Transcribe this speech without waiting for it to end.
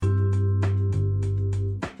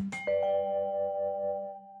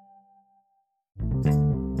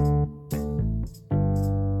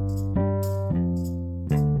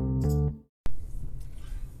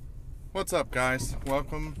What's up, guys?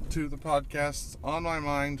 Welcome to the podcast On My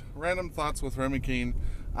Mind, Random Thoughts with Remy Keene.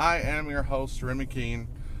 I am your host, Remy Keene.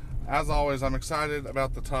 As always, I'm excited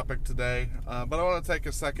about the topic today, but I want to take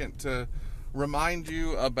a second to remind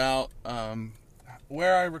you about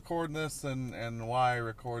where I record this and why I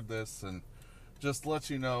record this, and just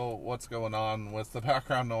let you know what's going on with the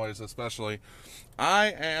background noise especially.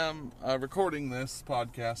 I am recording this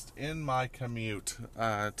podcast in my commute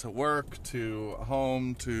to work, to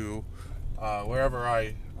home, to wherever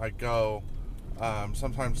I go,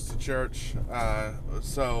 sometimes to church.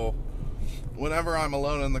 So whenever I'm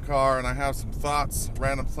alone in the car and I have some thoughts,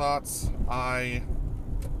 random thoughts, I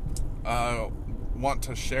want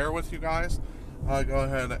to share with you guys, go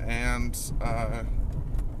ahead and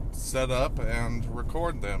set up and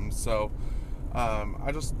record them. So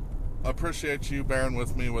I just appreciate you bearing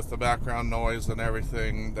with me with the background noise and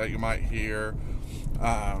everything that you might hear.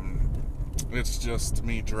 It's just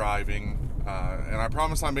me driving, and I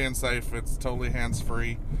promise I'm being safe. It's totally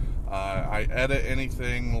hands-free. I edit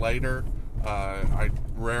anything later. I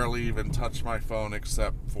rarely even touch my phone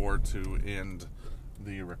except for to end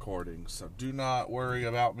the recording, so do not worry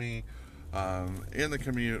about me in the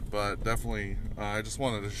commute. But definitely I just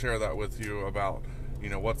wanted to share that with you about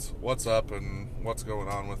what's up and what's going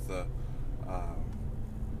on with the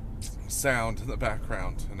sound in the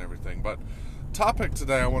background and everything. But topic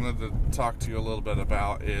today I wanted to talk to you a little bit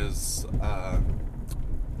about is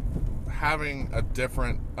having a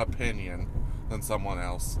different opinion than someone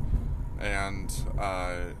else, and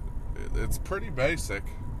it's pretty basic,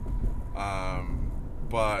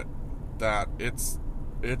 but that it's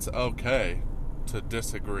okay to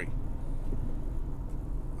disagree,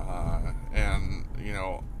 and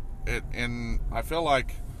I feel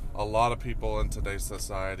like a lot of people in today's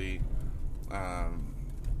society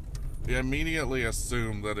immediately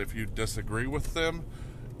assume that if you disagree with them,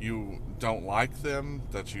 you don't like them,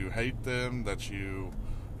 that you hate them, that you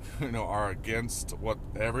are against what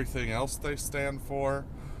everything else they stand for,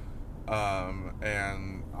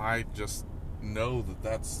 and I just know that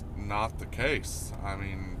that's not the case. I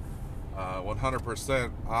mean,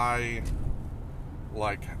 100%. I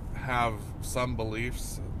have some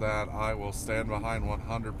beliefs that I will stand behind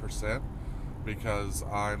 100% because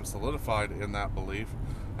I'm solidified in that belief.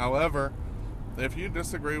 However, if you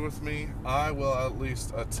disagree with me, I will at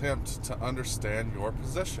least attempt to understand your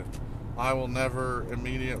position. I will never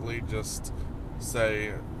immediately just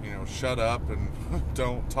say, shut up and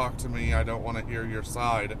don't talk to me. I don't want to hear your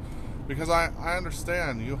side, because I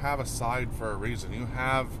understand you have a side for a reason. You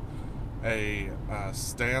have a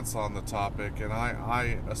stance on the topic, and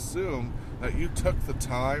I assume that you took the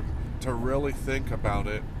time to really think about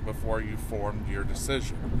it before you formed your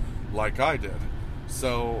decision, like I did.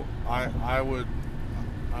 So I would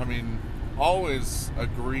always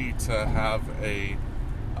agree to have a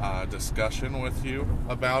discussion with you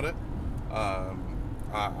about it.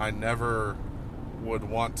 I never would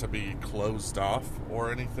want to be closed off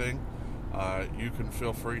or anything. You can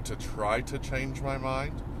feel free to try to change my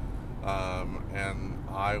mind, and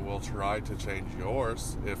I will try to change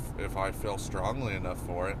yours if I feel strongly enough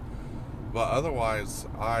for it. But otherwise,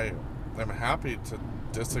 I am happy to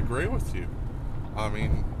disagree with you. I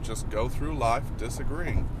mean, just go through life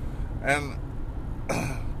disagreeing. And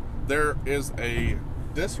there is a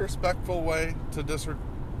disrespectful way to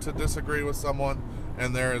disagree with someone,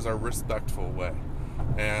 and there is a respectful way.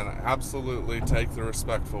 And absolutely take the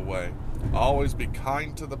respectful way. Always be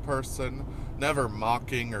kind to the person, never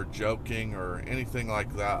mocking or joking or anything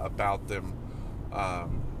like that about them,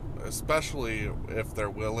 especially if they're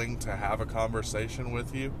willing to have a conversation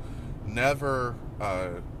with you. Never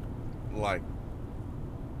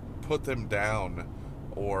put them down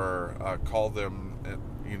or call them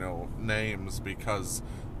names because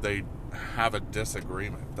they have a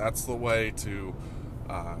disagreement. That's the way to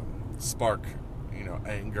spark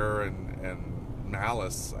anger and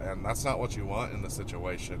malice, and that's not what you want in the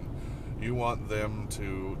situation. You want them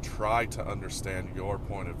to try to understand your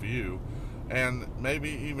point of view, and maybe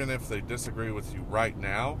even if they disagree with you right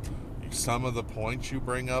now, some of the points you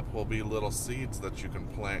bring up will be little seeds that you can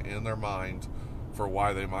plant in their mind for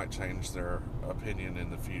why they might change their opinion in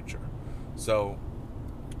the future. So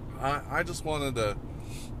I just wanted to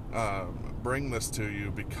bring this to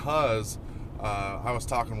you because I was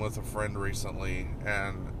talking with a friend recently,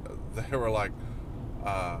 and they were like,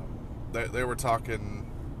 they were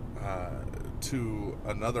talking to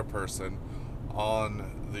another person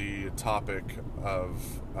on the topic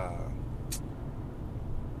of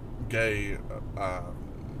gay,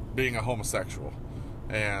 being a homosexual.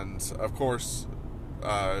 And of course,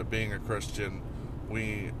 being a Christian,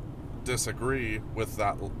 we disagree with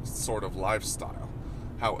that sort of lifestyle.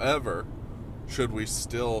 However, should we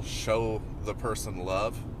still show the person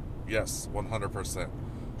love? Yes, 100%.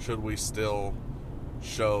 Should we still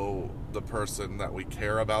show the person that we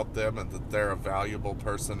care about them and that they're a valuable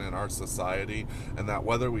person in our society, and that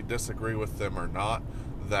whether we disagree with them or not,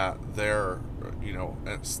 that they're,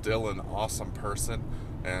 still an awesome person,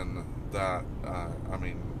 and that,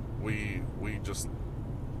 we just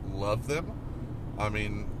love them?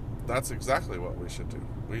 That's exactly what we should do.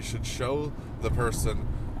 We should show the person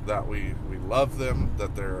that we love them,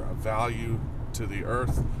 that they're a value to the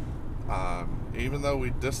earth. Even though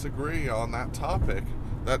we disagree on that topic,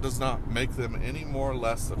 that does not make them any more or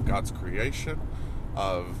less of God's creation,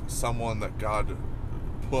 of someone that God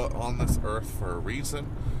put on this earth for a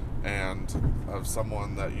reason, and of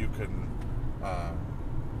someone that you can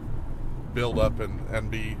build up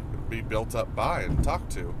and be built up by and talk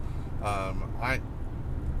to.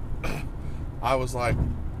 I was like,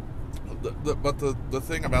 but the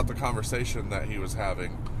thing about the conversation that he was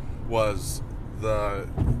having was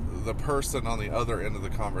the person on the other end of the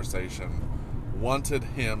conversation wanted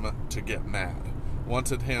him to get mad,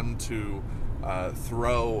 wanted him to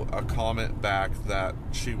throw a comment back that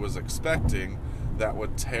she was expecting that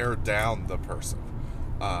would tear down the person.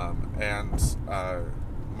 And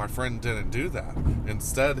my friend didn't do that.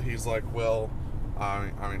 Instead, he's like, well,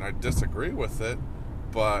 I disagree with it,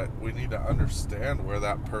 but we need to understand where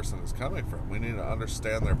that person is coming from. We need to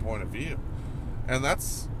understand their point of view. And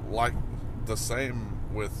that's like the same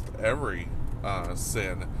with every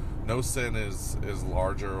sin. No sin is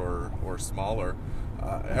larger or smaller.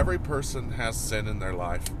 Every person has sin in their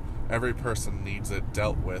life. Every person needs it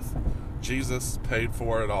dealt with. Jesus paid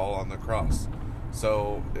for it all on the cross.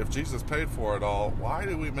 So if Jesus paid for it all, why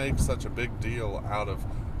do we make such a big deal out of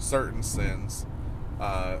certain sins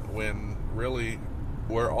when really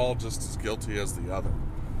we're all just as guilty as the other?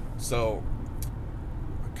 So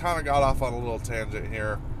I kind of got off on a little tangent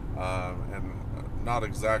here, and not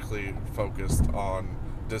exactly focused on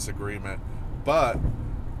disagreement, but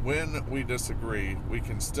when we disagree, we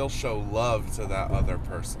can still show love to that other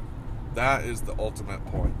person. That is the ultimate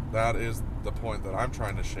point. That is the point that I'm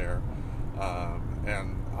trying to share.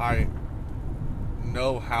 And I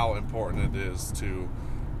know how important it is to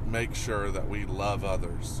make sure that we love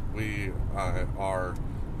others. We are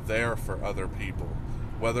there for other people.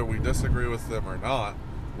 Whether we disagree with them or not,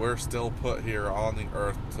 we're still put here on the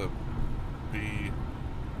earth to be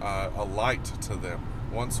a light to them.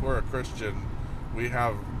 Once we're a Christian, we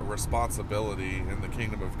have a responsibility in the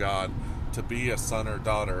kingdom of God to be a son or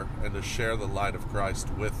daughter and to share the light of Christ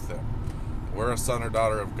with them. We're a son or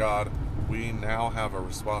daughter of God. We now have a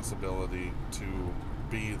responsibility to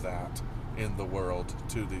be that in the world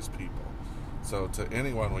to these people. So to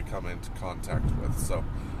anyone we come into contact with. So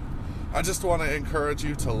I just want to encourage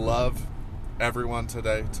you to love everyone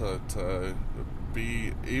today, to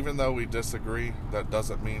be, even though we disagree, that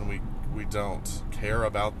doesn't mean we don't care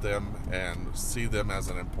about them and see them as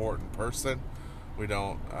an important person. We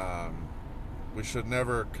don't, we should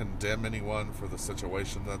never condemn anyone for the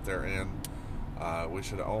situation that they're in. We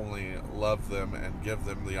should only love them and give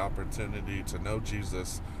them the opportunity to know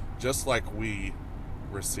Jesus, just like we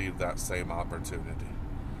received that same opportunity.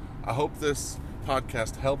 I hope this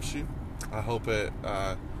podcast helps you. I hope it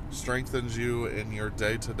strengthens you in your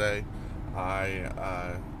day today.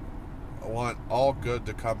 I want all good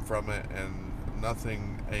to come from it and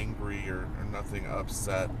nothing angry or nothing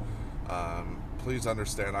upset. Please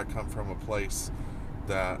understand, I come from a place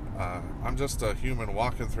that I'm just a human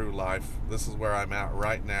walking through life. This is where I'm at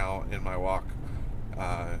right now in my walk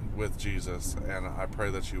with Jesus, and I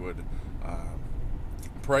pray that you would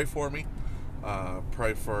pray for me,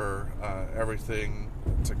 pray for everything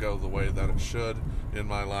to go the way that it should in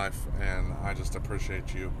my life, and I just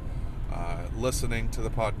appreciate you listening to the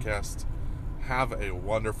podcast. Have a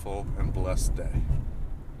wonderful and blessed day.